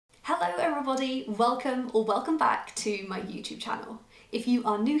Hello everybody, welcome back to my YouTube channel. If you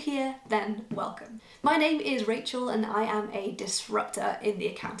are new here, then welcome. My name is Rachel and I am a disruptor in the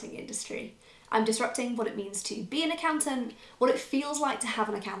accounting industry. I'm disrupting what it means to be an accountant, what it feels like to have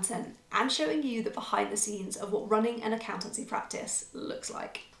an accountant, and showing you the behind the scenes of what running an accountancy practice looks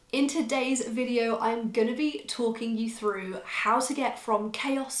like. In today's video, I'm going to be talking you through how to get from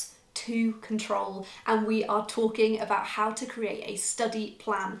chaos to control, and we are talking about how to create a study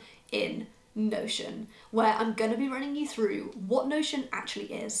plan in Notion, where I'm going to be running you through what Notion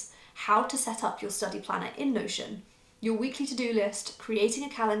actually is, how to set up your study planner in Notion, your weekly to-do list, creating a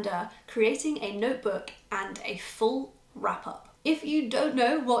calendar, creating a notebook, and a full wrap-up. If you don't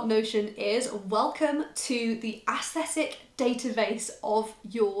know what Notion is, welcome to the aesthetic database of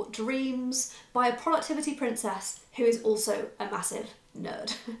your dreams by a productivity princess who is also a massive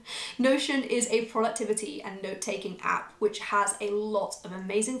nerd. Notion is a productivity and note-taking app which has a lot of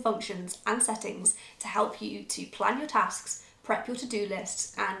amazing functions and settings to help you to plan your tasks, prep your to-do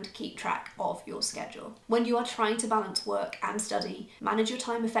lists, and keep track of your schedule. When you are trying to balance work and study, manage your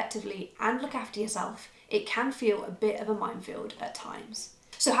time effectively, and look after yourself, it can feel a bit of a minefield at times.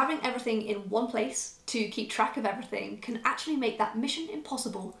 So having everything in one place to keep track of everything can actually make that mission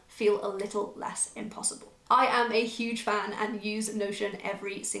impossible feel a little less impossible. I am a huge fan and use Notion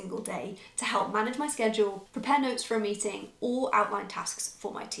every single day to help manage my schedule, prepare notes for a meeting, or outline tasks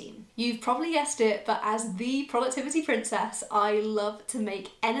for my team. You've probably guessed it, but as the productivity princess, I love to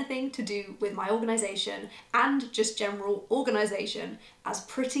make anything to do with my organisation and just general organisation as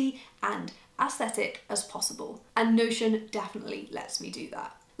pretty and aesthetic as possible, and Notion definitely lets me do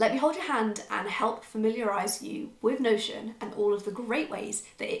that. Let me hold your hand and help familiarise you with Notion and all of the great ways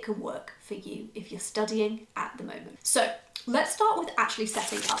that it can work for you if you're studying at the moment. So let's start with actually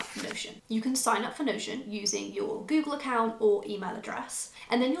setting up Notion. You can sign up for Notion using your Google account or email address,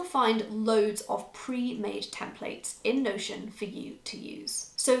 and then you'll find loads of pre-made templates in Notion for you to use.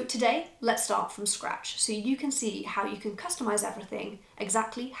 So today, let's start from scratch so you can see how you can customize everything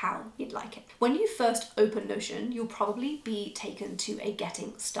exactly how you'd like it. When you first open Notion, you'll probably be taken to a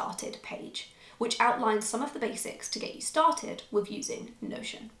Getting Started page, which outlines some of the basics to get you started with using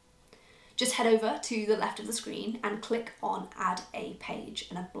Notion. Just head over to the left of the screen and click on Add a Page,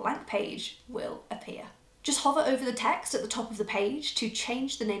 and a blank page will appear. Just hover over the text at the top of the page to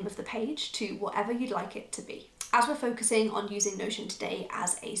change the name of the page to whatever you'd like it to be. As we're focusing on using Notion today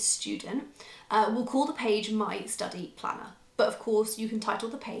as a student, we'll call the page My Study Planner, but of course you can title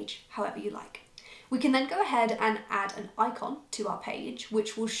the page however you like. We can then go ahead and add an icon to our page,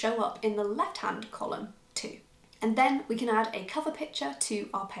 which will show up in the left-hand column too. And then we can add a cover picture to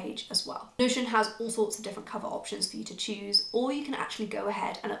our page as well. Notion has all sorts of different cover options for you to choose, or you can actually go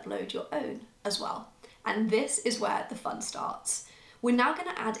ahead and upload your own as well. And this is where the fun starts. We're now going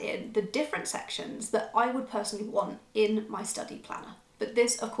to add in the different sections that I would personally want in my study planner. But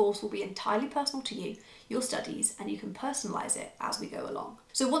this, of course, will be entirely personal to you, your studies, and you can personalize it as we go along.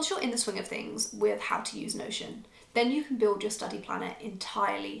 So once you're in the swing of things with how to use Notion, then you can build your study planner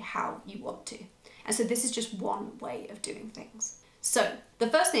entirely how you want to. And so this is just one way of doing things. So the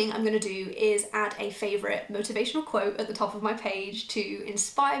first thing I'm going to do is add a favourite motivational quote at the top of my page to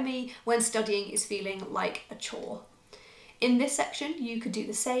inspire me when studying is feeling like a chore. In this section, you could do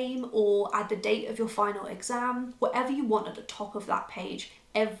the same or add the date of your final exam, whatever you want at the top of that page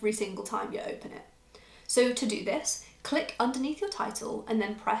every single time you open it. So to do this, click underneath your title and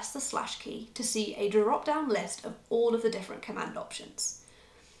then press the / key to see a drop-down list of all of the different command options.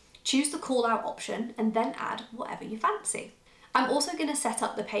 Choose the call out option and then add whatever you fancy. I'm also going to set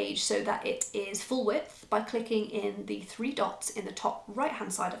up the page so that it is full width by clicking in the 3 dots in the top right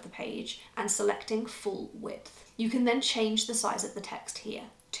hand side of the page and selecting full width. You can then change the size of the text here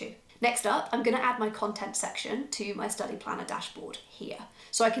too. Next up, I'm going to add my content section to my study planner dashboard here,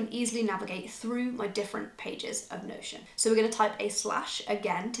 so I can easily navigate through my different pages of Notion. So we're going to type a /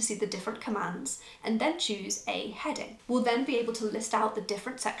 again to see the different commands, and then choose a heading. We'll then be able to list out the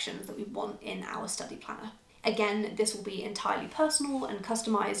different sections that we want in our study planner. Again, this will be entirely personal and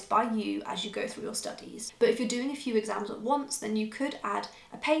customized by you as you go through your studies. But if you're doing a few exams at once, then you could add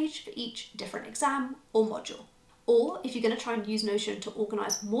a page for each different exam or module. Or if you're going to try and use Notion to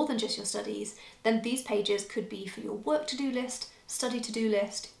organise more than just your studies, then these pages could be for your work to-do list, study to-do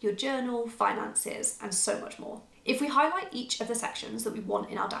list, your journal, finances, and so much more. If we highlight each of the sections that we want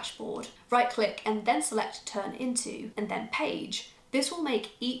in our dashboard, right-click and then select Turn Into and then Page, This will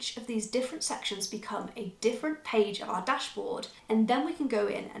make each of these different sections become a different page of our dashboard, and then we can go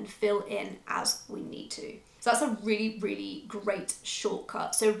in and fill in as we need to. So that's a really, really great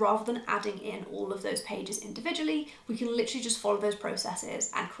shortcut. So rather than adding in all of those pages individually, we can literally just follow those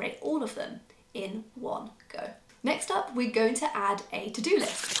processes and create all of them in one go. Next up, we're going to add a to-do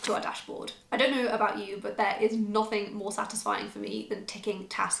list to our dashboard. I don't know about you, but there is nothing more satisfying for me than ticking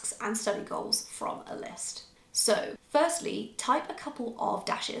tasks and study goals from a list. So firstly, type a couple of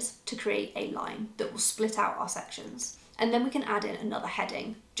dashes to create a line that will split out our sections. And then we can add in another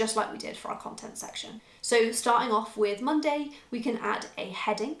heading, just like we did for our content section. So starting off with Monday, we can add a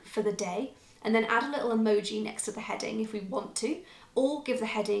heading for the day, and then add a little emoji next to the heading if we want to, or give the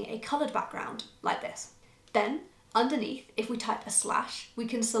heading a coloured background like this. Then underneath, if we type a slash, we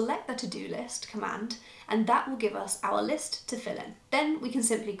can select the to-do list command, and that will give us our list to fill in. Then we can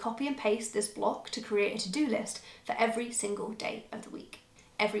simply copy and paste this block to create a to-do list for every single day of the week.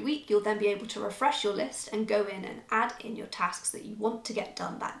 Every week, you'll then be able to refresh your list and go in and add in your tasks that you want to get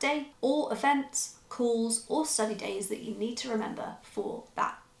done that day, or events, calls, or study days that you need to remember for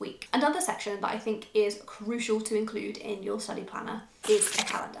that week. Another section that I think is crucial to include in your study planner is a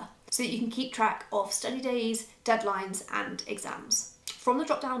calendar, so that you can keep track of study days, deadlines, and exams. From the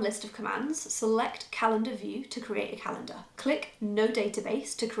drop-down list of commands, select Calendar View to create a calendar. Click No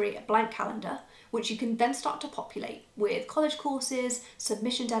Database to create a blank calendar, which you can then start to populate with college courses,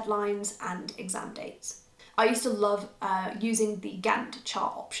 submission deadlines, and exam dates. I used to love using the Gantt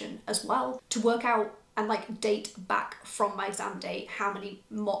chart option as well to work out and date back from my exam date how many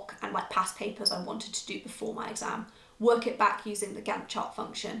mock and past papers I wanted to do before my exam, work it back using the Gantt chart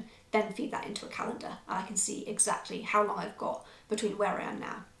function, then feed that into a calendar, and I can see exactly how long I've got between where I am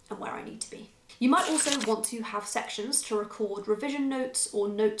now and where I need to be. You might also want to have sections to record revision notes or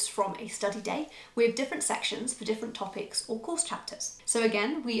notes from a study day with different sections for different topics or course chapters. So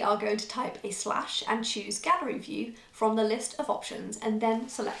again, we are going to type a slash and choose Gallery View from the list of options and then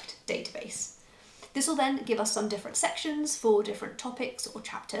select Database. This will then give us some different sections for different topics or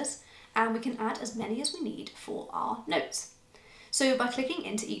chapters, and we can add as many as we need for our notes. So by clicking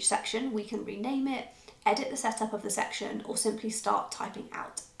into each section, we can rename it, edit the setup of the section, or simply start typing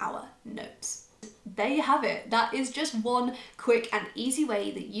out our notes. There you have it. That is just one quick and easy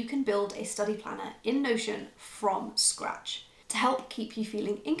way that you can build a study planner in Notion from scratch to help keep you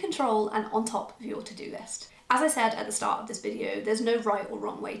feeling in control and on top of your to-do list. As I said at the start of this video, there's no right or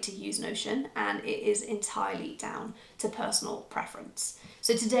wrong way to use Notion, and it is entirely down to personal preference.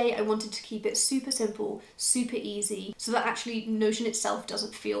 So today I wanted to keep it super simple, super easy, so that actually Notion itself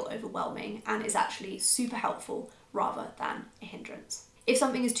doesn't feel overwhelming and is actually super helpful rather than a hindrance. If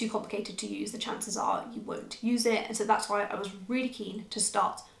something is too complicated to use, the chances are you won't use it, and so that's why I was really keen to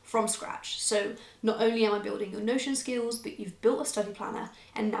start from scratch. So not only am I building your Notion skills, but you've built a study planner,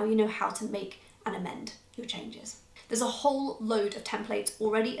 and now you know how to make and amend your changes. There's a whole load of templates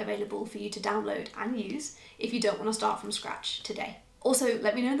already available for you to download and use if you don't want to start from scratch today. Also,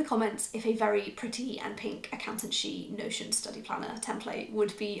 let me know in the comments if a very pretty and pink accountancy Notion study planner template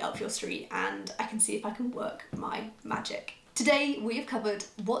would be up your street, and I can see if I can work my magic. Today we have covered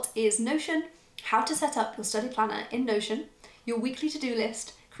what is Notion, how to set up your study planner in Notion, your weekly to-do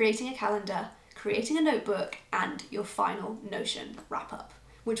list, creating a calendar, creating a notebook, and your final Notion wrap-up,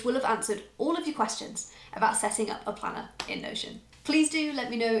 which will have answered all of your questions about setting up a planner in Notion. Please do let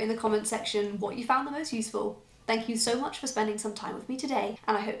me know in the comment section what you found the most useful. Thank you so much for spending some time with me today,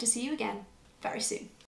 and I hope to see you again very soon.